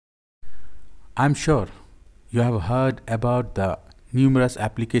I'm sure you have heard about the numerous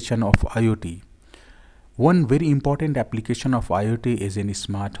application of IoT. One very important application of IoT is in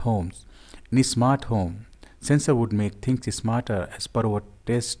smart homes. In a smart home, sensor would make things smarter as per our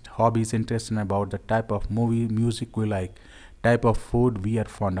taste, hobbies, interests, and about the type of movie, music we like, type of food we are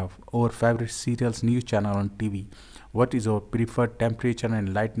fond of, our favorite serials, news channel on TV, what is our preferred temperature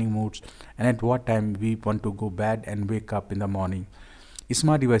and lightning moods, and at what time we want to go bed and wake up in the morning.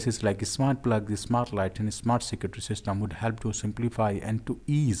 Smart devices like smart plugs, smart lights, and smart security system would help to simplify and to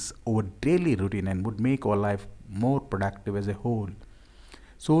ease our daily routine and would make our life more productive as a whole.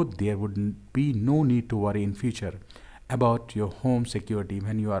 So there would be no need to worry in future about your home security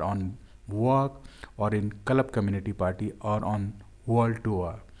when you are on work or in club community party or on world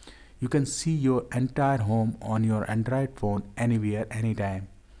tour. You can see your entire home on your Android phone anywhere, anytime.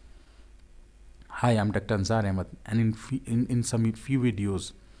 Hi, I'm Dr. Ansar Ahmed, and in some few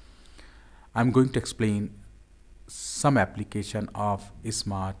videos, I'm going to explain some application of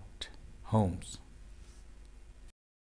smart homes.